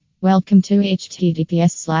Welcome to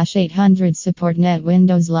https://800 support.net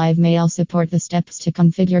Windows Live Mail support. The steps to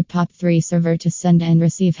configure POP3 server to send and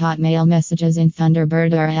receive Hotmail messages in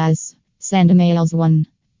Thunderbird are as: send emails 1.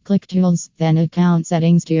 Click Tools, then Account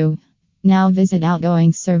Settings 2. Now visit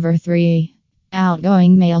Outgoing Server 3.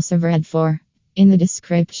 Outgoing Mail Server Add 4. In the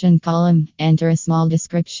description column, enter a small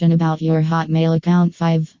description about your Hotmail account.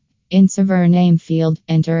 5. In server name field,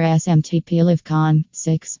 enter smtplivcon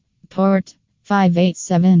 6. Port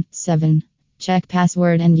 5877. Check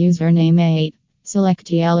password and username 8. Select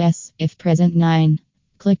TLS if present 9.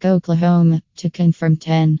 Click Oklahoma to confirm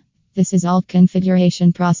 10. This is all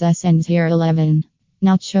configuration process ends here 11.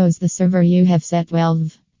 Now choose the server you have set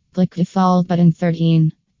 12. Click default button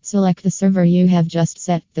 13. Select the server you have just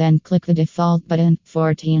set, then click the default button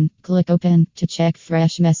 14. Click open to check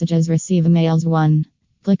fresh messages. Receive emails 1.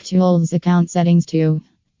 Click Tools, Account Settings 2.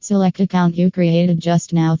 Select account you created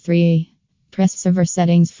just now 3. Press Server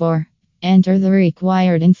Settings 4. Enter the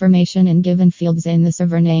required information in given fields. In the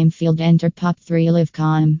server name field, enter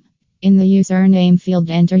POP3livecom. In the username field,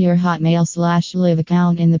 enter your Hotmail/live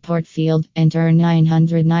account. In the port field, enter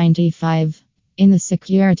 995. In the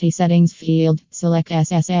security settings field, select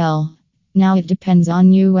SSL. Now it depends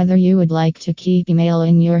on you whether you would like to keep email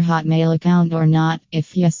in your Hotmail account or not.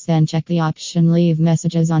 If yes, then check the option Leave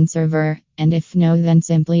Messages on Server, and if no, then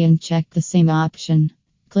simply uncheck the same option.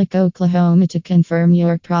 Click Oklahoma to confirm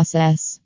your process.